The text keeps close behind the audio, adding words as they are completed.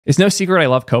It's no secret I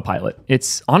love Copilot.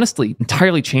 It's honestly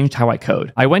entirely changed how I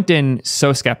code. I went in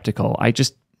so skeptical. I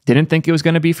just didn't think it was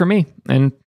going to be for me.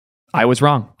 And I was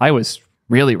wrong. I was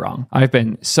really wrong. I've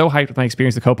been so hyped with my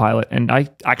experience with Copilot, and I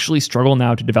actually struggle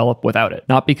now to develop without it.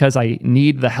 Not because I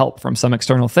need the help from some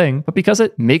external thing, but because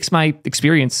it makes my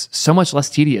experience so much less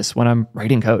tedious when I'm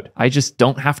writing code. I just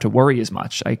don't have to worry as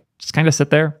much. I just kind of sit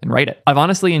there and write it. I've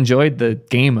honestly enjoyed the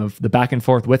game of the back and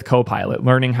forth with Copilot,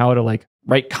 learning how to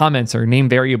write comments or name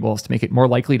variables to make it more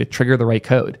likely to trigger the right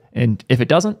code. And if it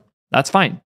doesn't, that's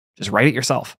fine. Just write it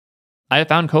yourself. I have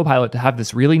found Copilot to have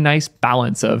this really nice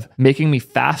balance of making me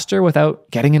faster without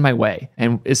getting in my way.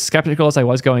 And as skeptical as I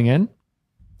was going in,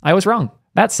 I was wrong.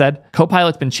 That said,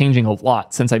 Copilot's been changing a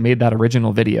lot since I made that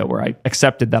original video where I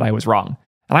accepted that I was wrong.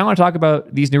 And I want to talk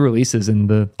about these new releases and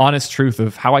the honest truth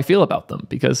of how I feel about them,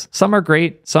 because some are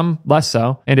great, some less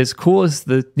so. And as cool as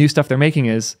the new stuff they're making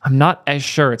is, I'm not as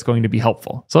sure it's going to be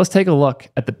helpful. So let's take a look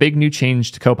at the big new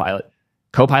change to Copilot.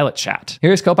 Copilot Chat.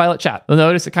 Here's Copilot Chat. You'll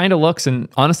notice it kind of looks and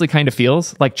honestly kind of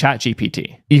feels like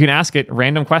ChatGPT. You can ask it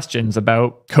random questions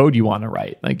about code you want to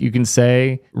write. Like you can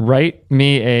say, write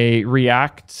me a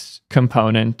React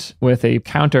component with a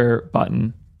counter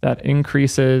button that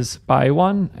increases by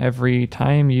 1 every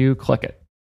time you click it.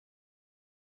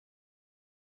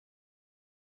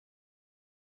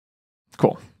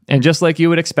 Cool. And just like you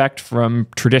would expect from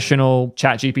traditional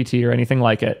ChatGPT or anything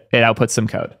like it, it outputs some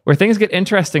code. Where things get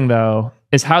interesting though,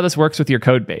 is how this works with your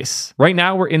code base. Right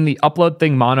now, we're in the Upload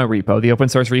Thing mono repo, the open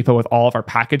source repo with all of our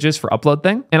packages for Upload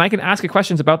Thing. And I can ask it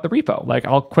questions about the repo. Like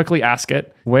I'll quickly ask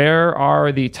it, where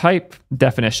are the type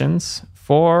definitions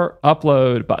for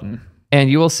upload button? And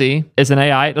you will see, as an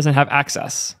AI, it doesn't have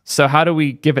access. So how do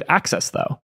we give it access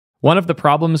though? One of the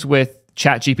problems with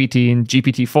ChatGPT and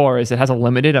GPT-4 is it has a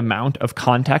limited amount of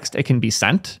context it can be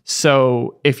sent.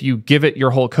 So if you give it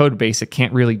your whole code base, it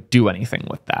can't really do anything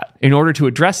with that. In order to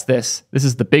address this, this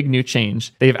is the big new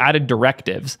change. They've added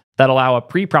directives that allow a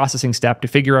pre-processing step to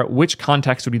figure out which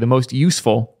context would be the most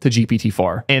useful to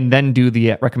GPT-4 and then do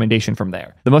the recommendation from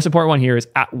there. The most important one here is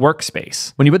at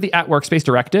workspace. When you put the at workspace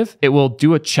directive, it will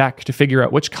do a check to figure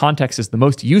out which context is the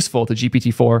most useful to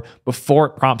GPT-4 before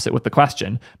it prompts it with the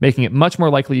question, making it much more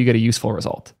likely you get a useful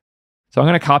result. So I'm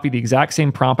going to copy the exact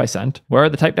same prompt I sent. Where are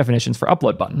the type definitions for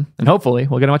upload button? And hopefully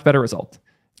we'll get a much better result.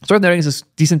 Sort noting is a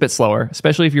decent bit slower,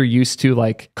 especially if you're used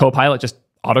to Copilot just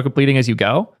auto-completing as you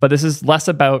go. But this is less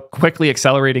about quickly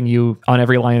accelerating you on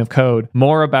every line of code,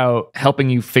 more about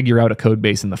helping you figure out a code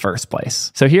base in the first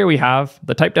place. So here we have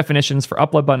the type definitions for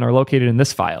upload button are located in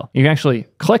this file. You can actually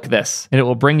click this and it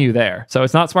will bring you there. So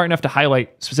it's not smart enough to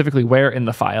highlight specifically where in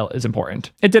the file is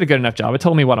important. It did a good enough job. It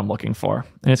told me what I'm looking for,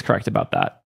 and it's correct about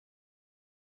that.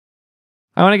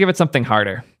 I want to give it something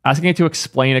harder. Asking it to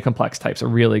explain a complex type is a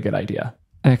really good idea.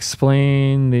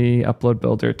 Explain the upload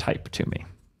builder type to me.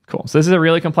 Cool. So this is a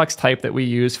really complex type that we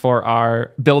use for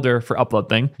our builder for Upload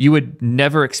Thing. You would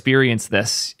never experience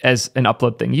this as an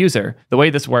Upload Thing user. The way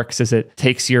this works is it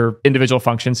takes your individual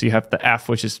functions. So you have the F,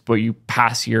 which is where you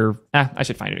pass your, I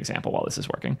should find an example while this is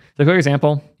working. So a quick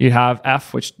example, you have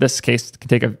F, which this case can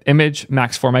take an image,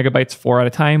 max 4 megabytes, 4 at a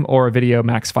time, or a video,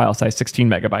 max file size 16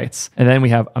 megabytes. And then we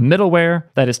have a middleware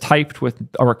that is typed with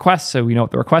a request. So we know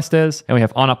what the request is. And we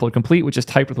have onUploadComplete, which is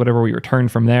typed with whatever we return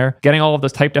from there. Getting all of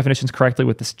those type definitions correctly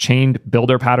with this chained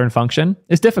builder pattern function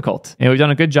is difficult. And we've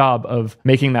done a good job of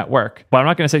making that work. But I'm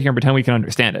not going to sit here and pretend we can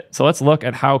understand it. So let's look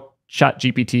at how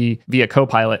ChatGPT via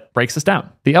Copilot breaks this down.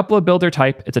 The upload builder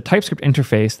type, it's a TypeScript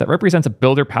interface that represents a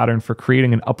builder pattern for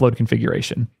creating an upload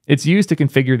configuration. It's used to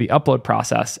configure the upload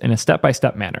process in a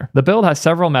step-by-step manner. The build has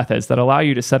several methods that allow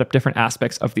you to set up different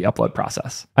aspects of the upload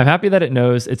process. I'm happy that it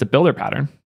knows it's a builder pattern.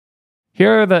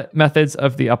 Here are the methods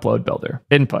of the upload builder.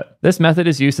 Input. This method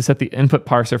is used to set the input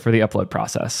parser for the upload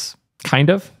process. Kind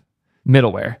of.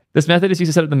 Middleware. This method is used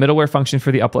to set up the middleware function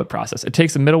for the upload process. It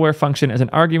takes the middleware function as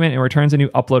an argument and returns a new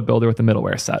upload builder with the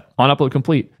middleware set.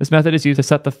 OnUploadComplete. This method is used to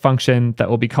set the function that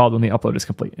will be called when the upload is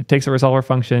complete. It takes a resolver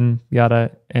function,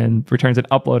 yada, and returns an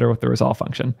uploader with the resolve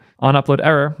function.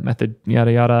 OnUploadError method,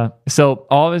 yada, yada. So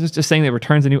all of this is just saying that it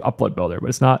returns a new upload builder, but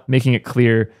it's not making it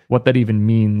clear what that even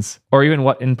means or even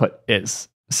what input is.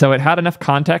 So it had enough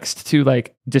context to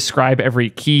describe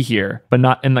every key here, but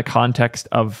not in the context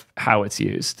of how it's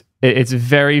used. It's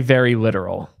very, very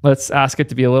literal. Let's ask it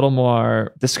to be a little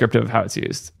more descriptive of how it's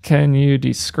used. Can you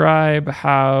describe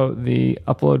how the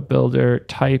upload builder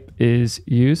type is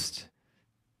used?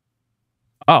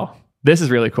 Oh, this is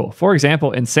really cool. For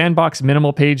example, in Sandbox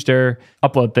Minimal Page Dir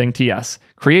Upload Thing TS,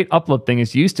 create upload thing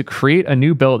is used to create a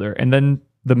new builder and then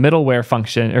the middleware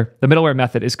function or the middleware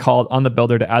method is called on the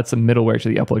builder to add some middleware to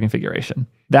the upload configuration.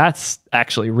 That's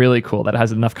actually really cool that it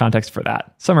has enough context for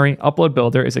that. Summary, upload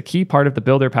builder is a key part of the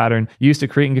builder pattern used to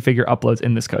create and configure uploads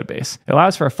in this code base. It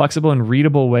allows for a flexible and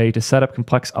readable way to set up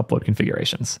complex upload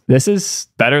configurations. This is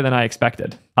better than I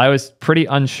expected. I was pretty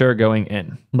unsure going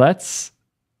in. Let's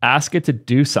ask it to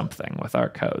do something with our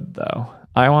code though.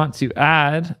 I want to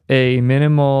add a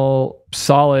minimal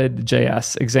solid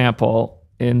JS example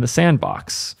in the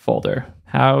sandbox folder.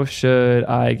 How should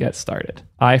I get started?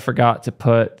 I forgot to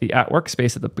put the at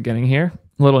workspace at the beginning here.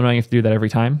 A little annoying if you do that every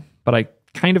time, but I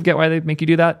kind of get why they make you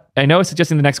do that. I know it's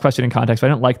suggesting the next question in context, but I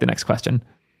don't like the next question.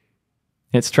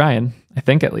 It's trying, I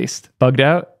think at least. Bugged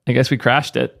out? I guess we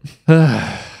crashed it.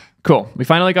 Cool. We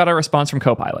finally got our response from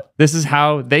Copilot. This is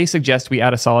how they suggest we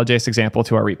add a solid.js example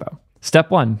to our repo.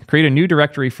 Step 1, create a new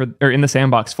directory in the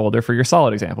sandbox folder for your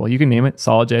solid example. You can name it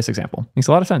solid.js example. Makes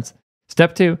a lot of sense.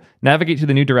 Step 2, navigate to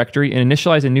the new directory and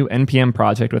initialize a new npm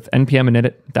project with npm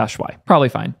init-y. Probably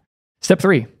fine. Step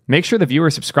 3, make sure the viewer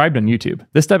is subscribed on YouTube.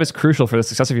 This step is crucial for the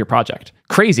success of your project.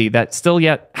 Crazy that still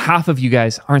yet half of you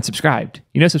guys aren't subscribed.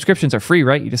 You know subscriptions are free,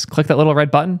 right? You just click that little red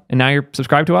button and now you're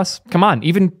subscribed to us? Come on,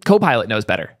 even Copilot knows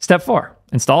better. Step 4,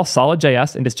 install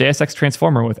solid.js into JSX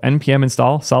transformer with npm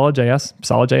install solid.js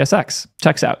solid.jsx.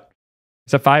 Checks out.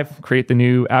 Step 5, create the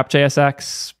new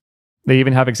app.jsx. They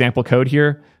even have example code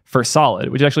here for solid,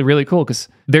 which is actually really cool because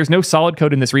there's no solid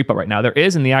code in this repo right now. There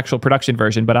is in the actual production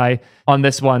version, but on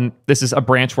this one, this is a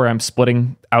branch where I'm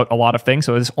splitting out a lot of things.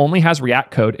 So this only has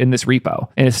React code in this repo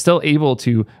and it's still able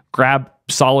to grab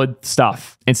solid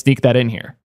stuff and sneak that in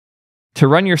here. To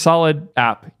run your solid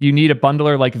app, you need a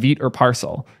bundler like Vite or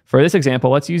Parcel. For this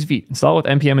example, let's use Vite. Install with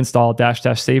npm install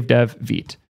 --save dev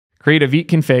Vite. Create a Vite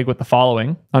config with the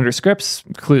following. Under scripts,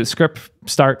 include script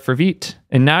start for Vite.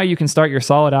 And now you can start your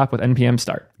solid app with npm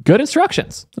start. Good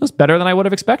instructions. That was better than I would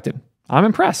have expected. I'm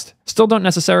impressed. Still don't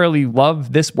necessarily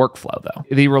love this workflow though.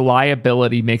 The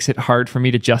reliability makes it hard for me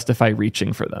to justify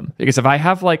reaching for them. Because if I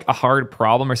have like a hard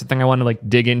problem or something I want to like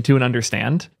dig into and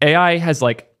understand, AI has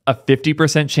like a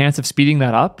 50% chance of speeding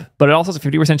that up, but it also has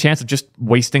a 50% chance of just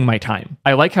wasting my time.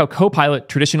 I like how Copilot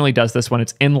traditionally does this when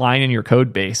it's in line in your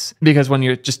code base, because when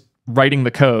you're just writing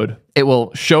the code, it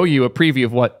will show you a preview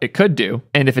of what it could do.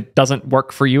 And if it doesn't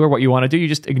work for you or what you want to do, you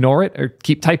just ignore it or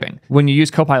keep typing. When you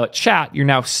use Copilot Chat, you're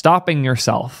now stopping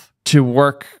yourself to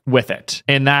work with it.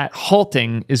 And that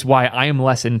halting is why I am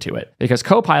less into it, because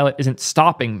Copilot isn't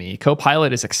stopping me.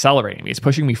 Copilot is accelerating me. It's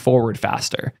pushing me forward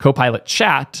faster. Copilot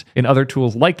Chat and other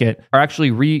tools like it are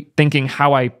actually rethinking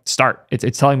how I start.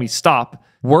 It's telling me stop,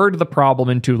 word the problem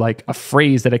into like a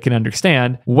phrase that I can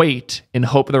understand, wait, and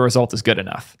hope the result is good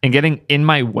enough. And getting in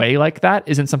my way like that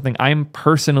isn't something I'm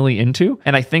personally into.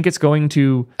 And I think it's going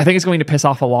to piss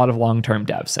off a lot of long-term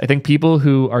devs. I think people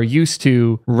who are used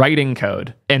to writing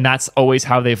code and that's always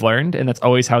how they've learned and that's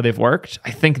always how they've worked,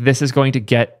 I think this is going to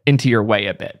get into your way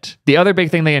a bit. The other big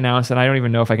thing they announced, and I don't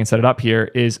even know if I can set it up here,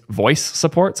 is voice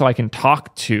support. So I can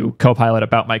talk to Copilot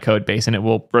about my code base and it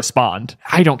will respond.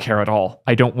 I don't care at all.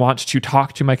 I don't want to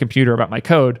talk to my computer about my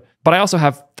code, but I also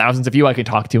have thousands of you I can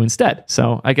talk to instead.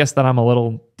 So I guess that I'm a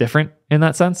little different in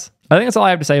that sense. I think that's all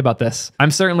I have to say about this.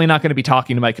 I'm certainly not going to be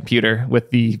talking to my computer with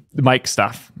the mic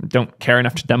stuff. Don't care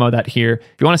enough to demo that here.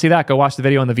 If you want to see that, go watch the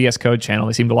video on the VS Code channel.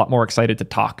 They seemed a lot more excited to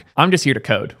talk. I'm just here to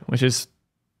code, which is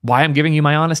why I'm giving you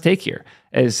my honest take here.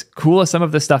 As cool as some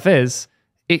of this stuff is,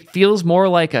 it feels more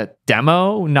like a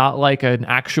demo, not like an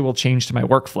actual change to my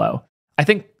workflow. I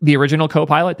think the original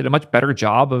Copilot did a much better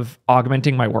job of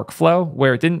augmenting my workflow,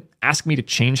 where it didn't ask me to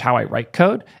change how I write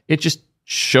code. It just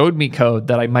showed me code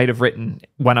that I might have written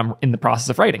when I'm in the process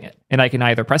of writing it. And I can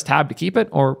either press tab to keep it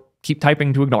or keep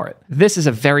typing to ignore it. This is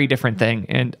a very different thing,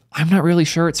 and I'm not really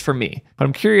sure it's for me, but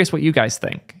I'm curious what you guys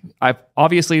think.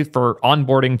 Obviously, for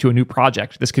onboarding to a new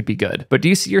project, this could be good, but do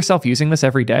you see yourself using this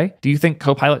every day? Do you think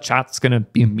Copilot Chat's going to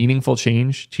be a meaningful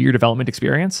change to your development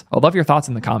experience? I'd love your thoughts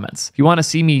in the comments. If you want to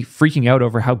see me freaking out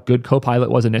over how good Copilot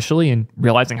was initially and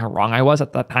realizing how wrong I was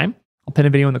at that time, I'll pin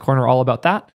a video in the corner all about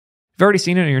that. If you've already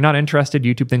seen it and you're not interested,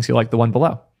 YouTube thinks you'll like the one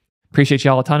below. Appreciate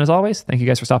y'all a ton as always. Thank you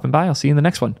guys for stopping by. I'll see you in the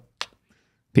next one.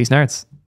 Peace, nerds.